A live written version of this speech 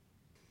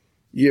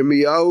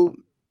Yirmiyahu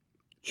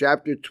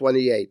chapter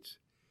 28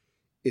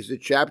 is a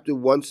chapter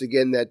once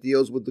again that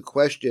deals with the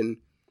question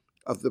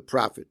of the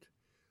prophet.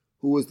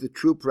 Who is the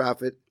true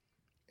prophet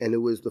and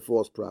who is the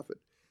false prophet?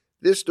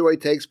 This story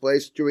takes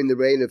place during the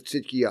reign of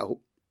Tzidkiyahu.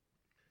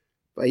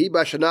 Vahi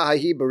b'shana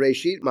hahi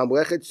b'reishit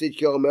mamlechet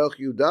Tzidkiyahu melech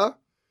Yehuda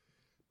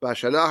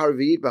b'shana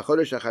harviit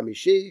b'chodesh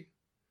hachamishi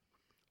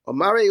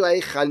Omar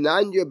elei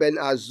Chananya ben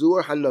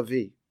Azur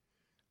hanavi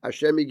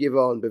Hashem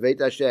yigivon b'veit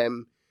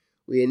Hashem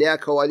li'nei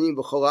hakohanim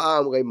v'chol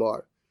ha'am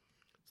le'mar.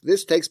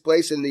 This takes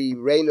place in the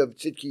reign of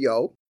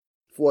Tzidkiyahu,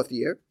 4th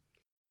year.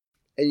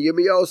 And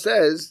Yirmiyahu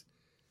says,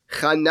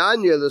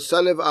 Chananya, the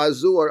son of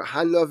Azur,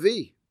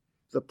 Hanavi,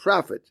 the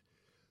prophet.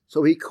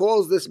 So he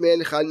calls this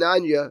man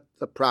Chananya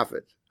the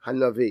prophet,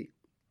 Hanavi,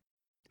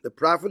 the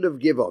prophet of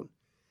Givon,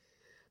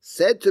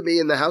 said to me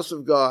in the house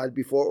of God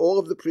before all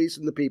of the priests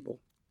and the people,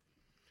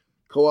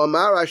 Ko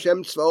amar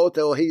Hashem tzvaot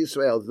Elohi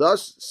Yisrael,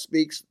 thus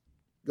speaks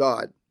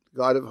God,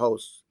 God of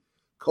hosts.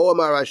 Ko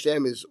amar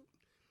Hashem is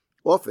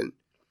often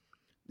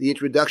the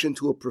introduction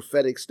to a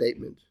prophetic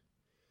statement.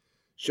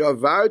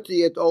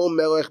 Shavarti et ol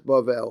melech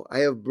Bavel, I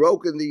have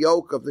broken the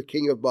yoke of the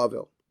king of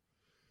Bavel.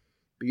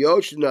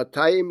 B'yosh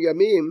natayim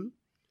yamim,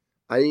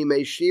 ani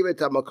meishiv et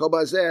hamakom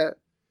hazeh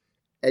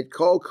et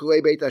kol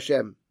klei beit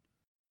Hashem.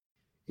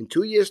 In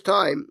 2 years'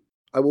 time,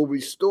 I will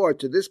restore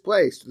to this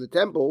place, to the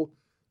temple,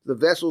 the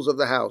vessels of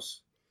the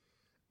house.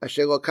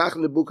 Asher lokach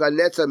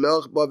Nebuchadnezzar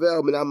melech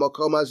Bavel min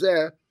hamakom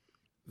hazeh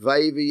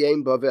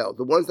vayiviyem Bavel.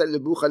 The ones that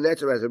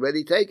Nebuchadnezzar has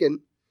already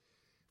taken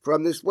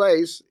from this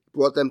place,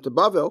 brought them to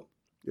Bavel.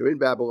 You're in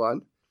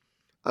Babylon.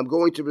 I'm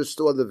going to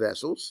restore the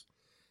vessels.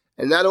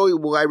 And not only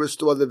will I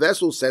restore the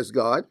vessels, says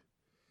God,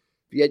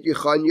 V'yet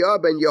Yechanya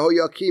ben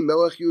Yehoyakim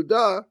melech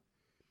Yehuda,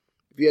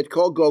 V'yet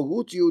kol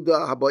golut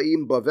Yehuda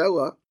habaim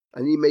Bavela,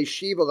 ani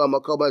meishiv al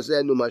hamakom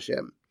hazeh num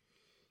Hashem,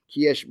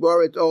 ki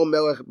yeshbor et ol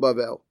melech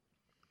Bavel.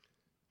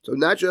 So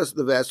not just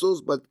the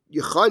vessels, but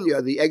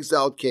Yechanya, the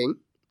exiled king,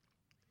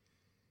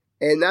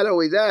 and not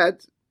only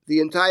that, the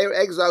entire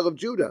exile of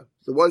Judah,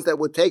 the ones that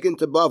were taken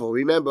to Bavel.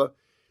 Remember,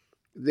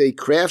 the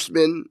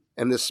craftsmen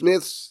and the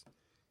smiths,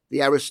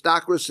 the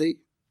aristocracy,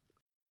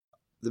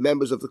 the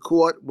members of the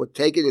court were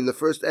taken in the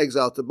first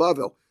exile to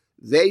Bavel.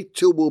 They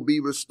too will be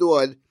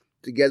restored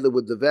together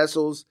with the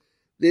vessels.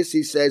 This,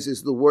 he says,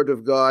 is the word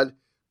of God,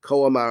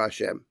 Ko amar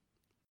Hashem.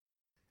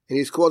 And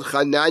he's called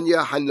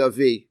Chananya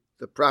Hanavi,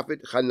 the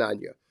prophet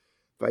Chananya.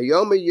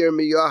 Vayomer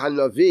Yirmiyah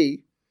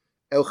Hanavi,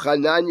 El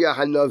Chananya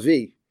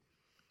Hanavi.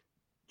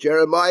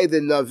 Jeremiah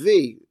the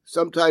Navi,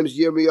 sometimes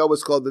Yirmiyah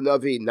was called the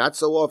Navi, not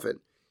so often.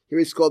 Here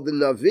he's called the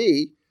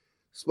Navi,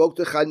 spoke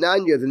to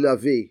Chananya the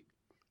Navi,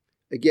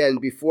 again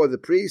before the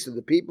priests and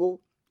the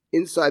people,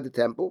 inside the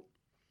temple.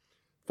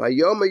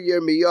 Vayomer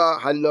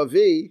Yirmiyah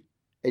Hanavi,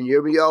 and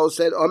Yirmiyahu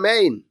said,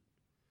 Amen.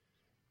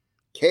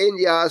 Ken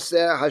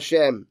Yaseh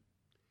Hashem,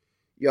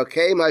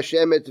 Yakem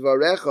Hashem et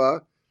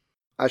Varecha,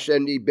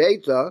 Hashem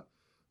Nibeta,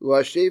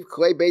 L'ashiv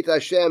Klei Beit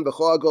Hashem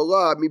B'chol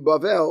HaGolah Mi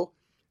Bavel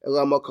El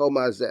HaMakom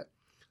Hazeh.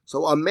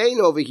 So Amen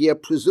over here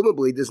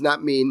presumably does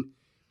not mean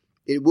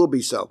it will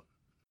be so.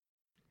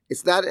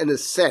 It's not an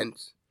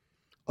assent.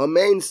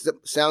 Amen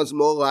sounds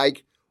more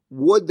like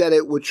would that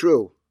it were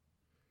true.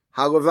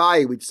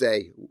 Halavai would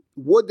say,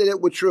 would that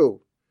it were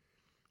true.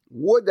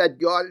 Would that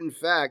God in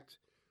fact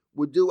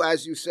would do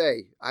as you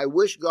say. I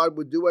wish God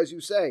would do as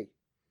you say,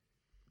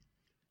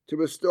 to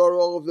restore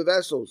all of the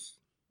vessels.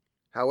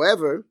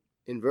 However,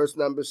 in verse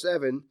number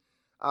 7,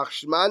 Ach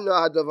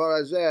shmana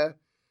hadavar hazeh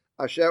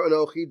asher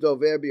anochi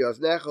dover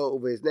bi'oznecha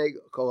uve'eznei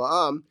kol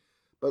ha'am,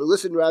 but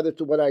listen rather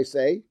to what I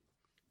say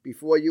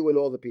before you and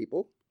all the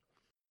people.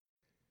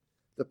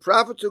 The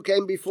prophets who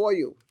came before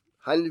you,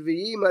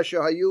 hanvi'im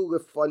asher hayu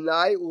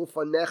lefanai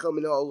ulefanecha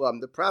min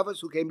ha'olam, the prophets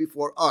who came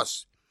before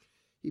us.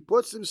 He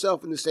puts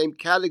himself in the same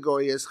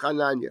category as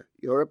Chananya.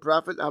 You're a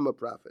prophet, I'm a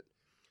prophet.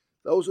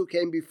 Those who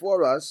came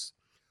before us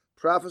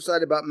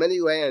prophesied about many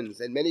lands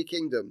and many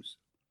kingdoms.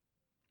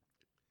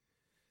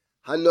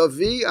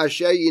 Hanavi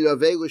asher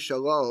yinoveh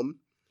l'shalom,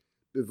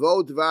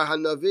 b'vo dvar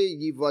hanavi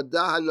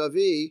yivada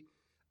hanavi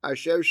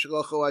asher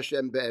shlocho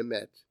Hashem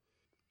be'emet.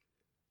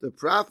 The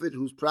prophet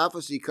whose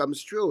prophecy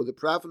comes true, the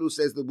prophet who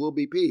says there will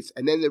be peace,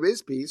 and then there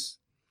is peace,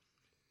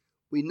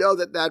 we know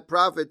that that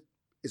prophet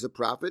is a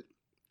prophet,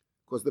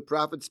 because the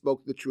prophet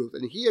spoke the truth.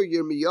 And here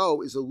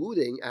Yirmiyahu is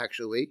alluding,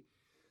 actually,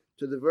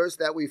 to the verse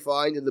that we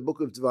find in the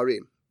book of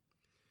Dvarim.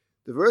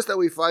 The verse that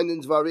we find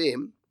in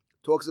Dvarim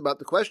talks about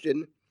the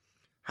question,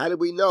 how do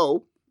we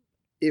know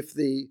if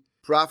the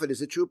prophet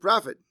is a true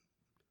prophet?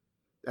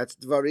 That's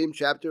Dvarim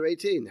chapter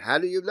 18. How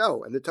do you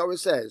know? And the Torah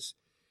says,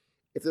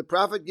 if the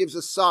prophet gives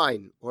a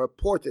sign or a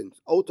portent,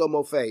 oto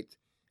mofet,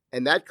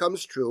 and that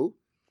comes true,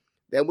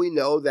 then we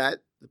know that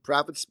the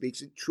prophet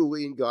speaks it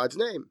truly in God's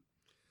name.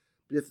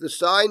 But if the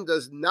sign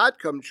does not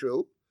come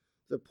true,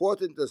 the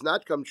portent does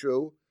not come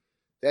true,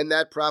 then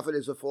that prophet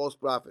is a false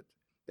prophet.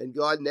 Then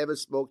God never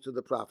spoke to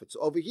the prophets.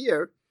 Over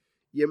here,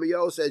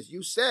 Yirmiyahu says,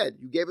 you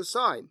gave a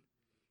sign.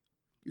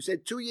 You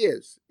said 2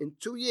 years. In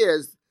 2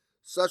 years,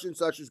 such and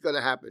such is going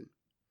to happen.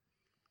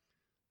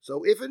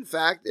 So if in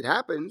fact it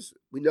happens,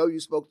 we know you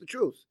spoke the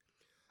truth.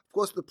 Of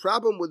course, the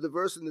problem with the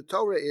verse in the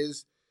Torah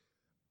is,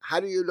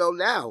 how do you know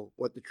now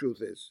what the truth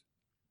is?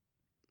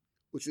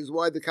 Which is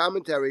why the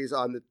commentaries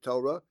on the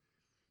Torah,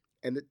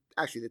 and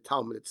actually the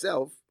Talmud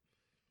itself,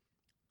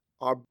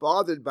 are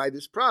bothered by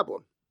this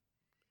problem.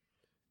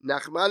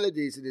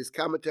 Nachmanides, in his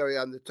commentary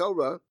on the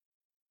Torah,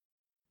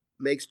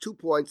 makes 2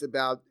 points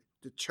about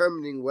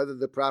determining whether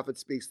the prophet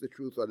speaks the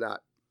truth or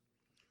not.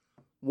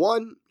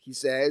 One, he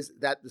says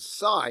that the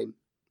sign,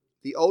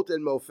 the Ot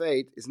and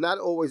Mofet, is not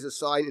always a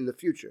sign in the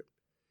future.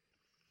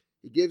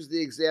 He gives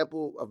the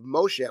example of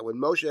Moshe, when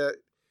Moshe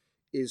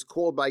is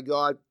called by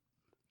God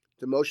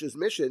to Moshe's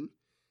mission,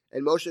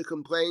 and Moshe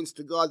complains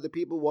to God, the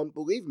people won't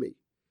believe me.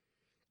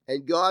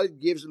 And God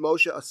gives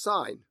Moshe a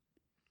sign.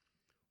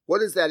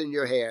 What is that in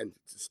your hand?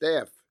 It's a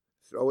staff.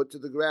 Throw it to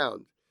the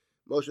ground.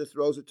 Moshe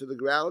throws it to the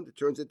ground. It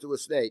turns into a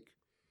snake.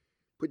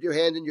 Put your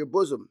hand in your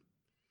bosom.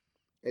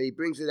 And he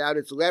brings it out.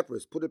 It's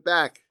leprous. Put it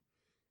back.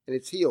 And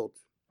it's healed.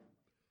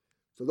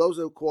 So those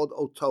are called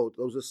otot.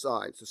 Those are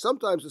signs. So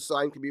sometimes the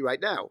sign can be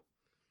right now.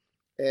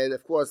 And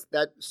of course,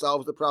 that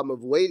solves the problem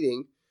of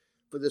waiting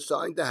for the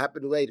sign to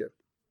happen later.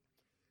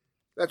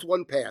 That's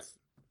one path.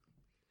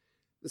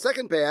 The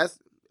second path,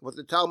 what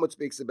the Talmud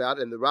speaks about,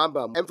 and the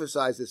Rambam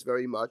emphasizes this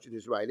very much in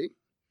his writing,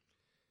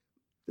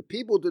 the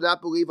people do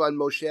not believe on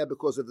Moshe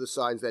because of the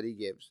signs that he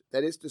gives.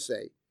 That is to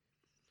say,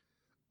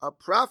 a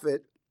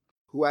prophet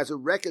who has a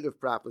record of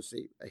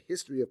prophecy, a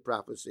history of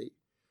prophecy,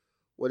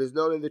 what is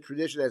known in the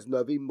tradition as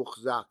Navi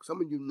Muchzak,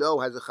 someone you know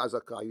has a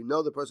chazakah, you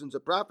know the person's a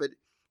prophet,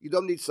 you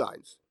don't need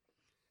signs.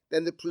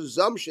 Then the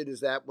presumption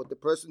is that what the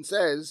person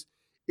says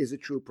is a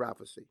true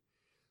prophecy.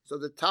 So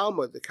the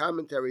Talmud, the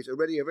commentaries,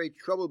 already are very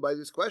troubled by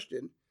this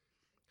question.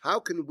 How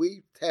can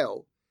we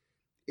tell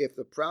if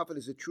the prophet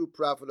is a true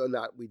prophet or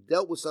not? We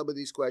dealt with some of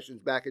these questions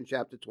back in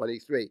chapter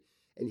 23.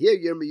 And here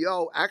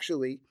Yirmiyahu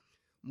actually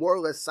more or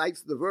less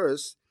cites the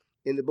verse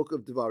in the book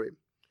of Devarim.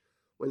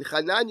 When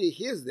Hananiah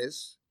hears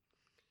this,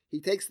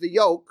 he takes the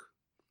yoke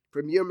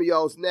from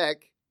Yirmiyahu's neck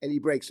and he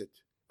breaks it.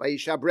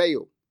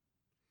 Vayishabreu.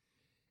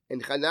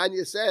 And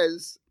Hananiah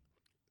says,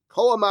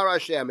 Ko Amar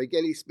Hashem.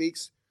 Again, he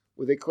speaks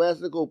with a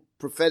classical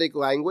prophetic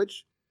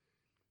language.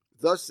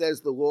 Thus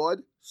says the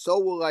Lord, so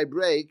will I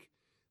break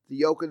the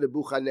yoke of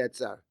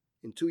Nebuchadnezzar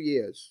in 2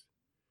 years.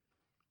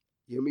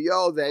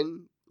 Yirmiyahu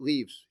then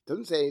leaves.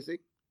 Doesn't say anything.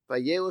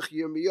 Vayelech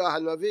Yirmiyahu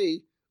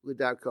hanavi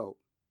l'darko.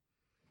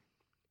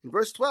 In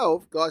verse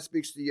 12, God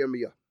speaks to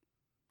Yirmiyahu.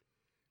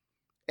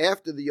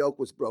 After the yoke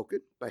was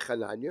broken by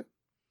Hananiah,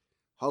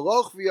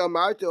 Haloch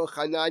v'yamarto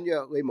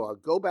Hananiah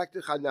lemar. Go back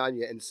to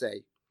Hananiah and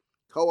say,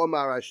 Ko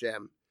Amar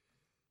Hashem.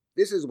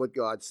 This is what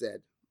God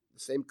said. The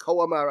same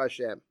Ko Amar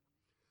Hashem.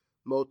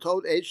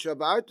 Motot et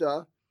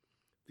shavarta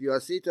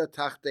v'yasita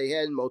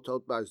tachtehen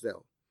motot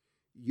barzel.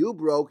 You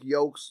broke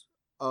yokes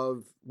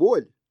of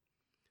wood,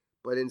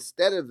 but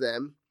instead of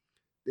them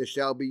there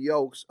shall be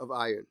yokes of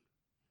iron.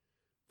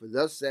 For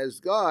thus says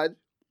God,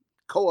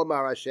 Ko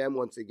Amar Hashem,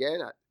 once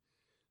again,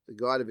 the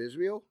God of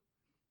Israel,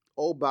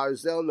 O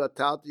barzel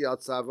natalti al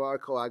tzavar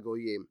kol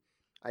hagoyim.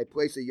 I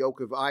place a yoke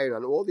of iron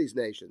on all these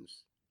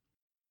nations.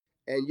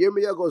 And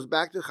Yirmiyahu goes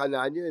back to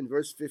Hananiah in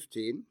verse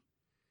 15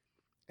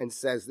 and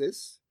says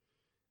this,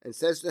 and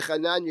says to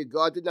Hananiah,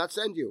 God did not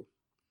send you.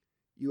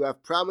 You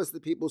have promised the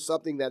people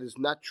something that is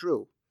not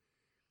true.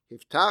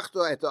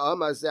 Hiftachto et ha'am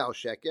hazeh al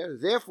sheker.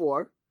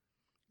 Therefore,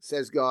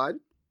 says God,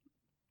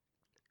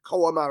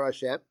 Ko Amar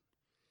Hashem,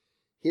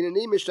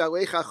 Hineni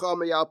mishalechacha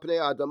meyal pnei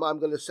adama. I'm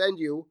going to send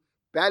you,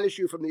 banish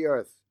you from the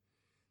earth.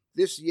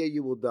 This year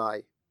you will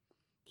die.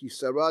 Ki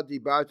sarah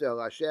dibarta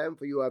el Hashem,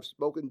 for you have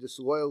spoken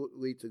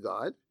disloyally to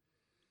God.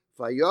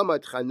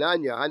 Vayomat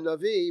Hananiah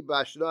hanavi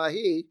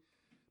b'ashnahi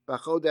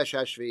b'chodesh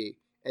hashvi.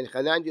 And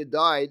Hananiah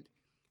died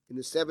in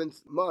the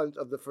 7th month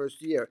of the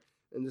first year.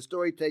 And the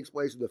story takes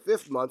place in the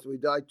 5th month, so he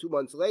died 2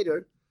 months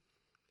later.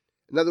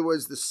 In other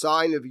words, the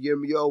sign of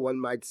Yirmiyahu, one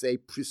might say,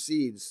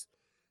 precedes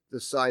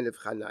the sign of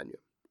Hananiah.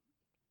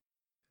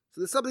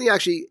 So there's something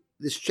actually,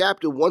 this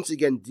chapter once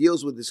again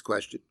deals with this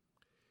question.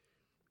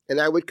 And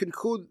I would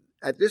conclude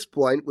at this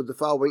point with the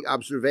following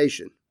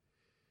observation,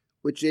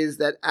 which is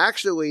that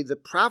actually the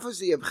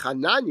prophecy of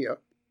Hananiah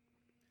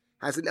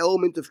has an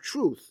element of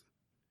truth,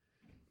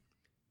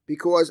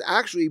 because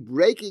actually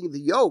breaking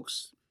the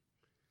yokes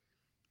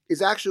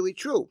is actually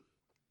true.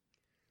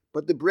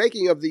 But the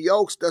breaking of the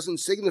yokes doesn't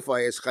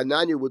signify, as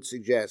Hananiah would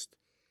suggest,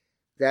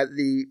 that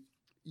the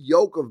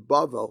yoke of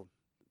Bavel,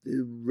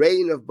 the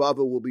reign of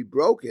Bavel, will be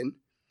broken,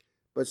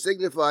 but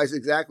signifies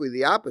exactly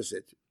the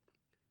opposite.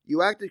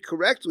 You acted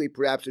correctly,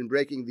 perhaps, in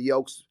breaking the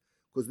yokes,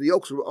 because the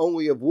yokes were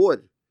only of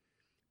wood.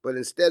 But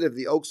instead of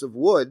the yokes of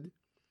wood,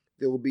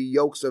 there will be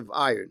yokes of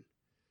iron.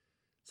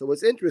 So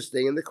what's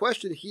interesting, and the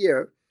question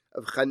here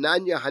of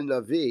Hananiah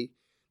Hanavi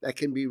that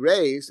can be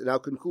raised, and I'll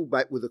conclude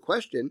with a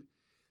question,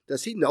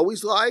 does he know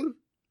he's lying?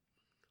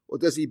 Or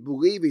does he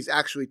believe he's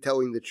actually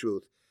telling the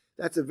truth?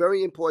 That's a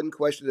very important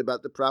question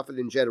about the prophet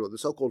in general, the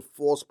so-called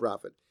false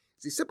prophet.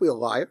 Is he simply a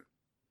liar?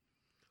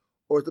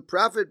 Or if the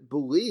prophet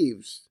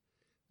believes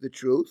the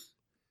truth,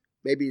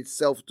 Maybe it's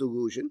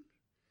self-delusion,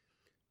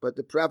 but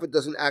the prophet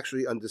doesn't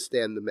actually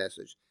understand the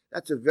message.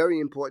 That's a very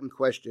important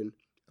question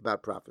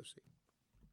about prophecy.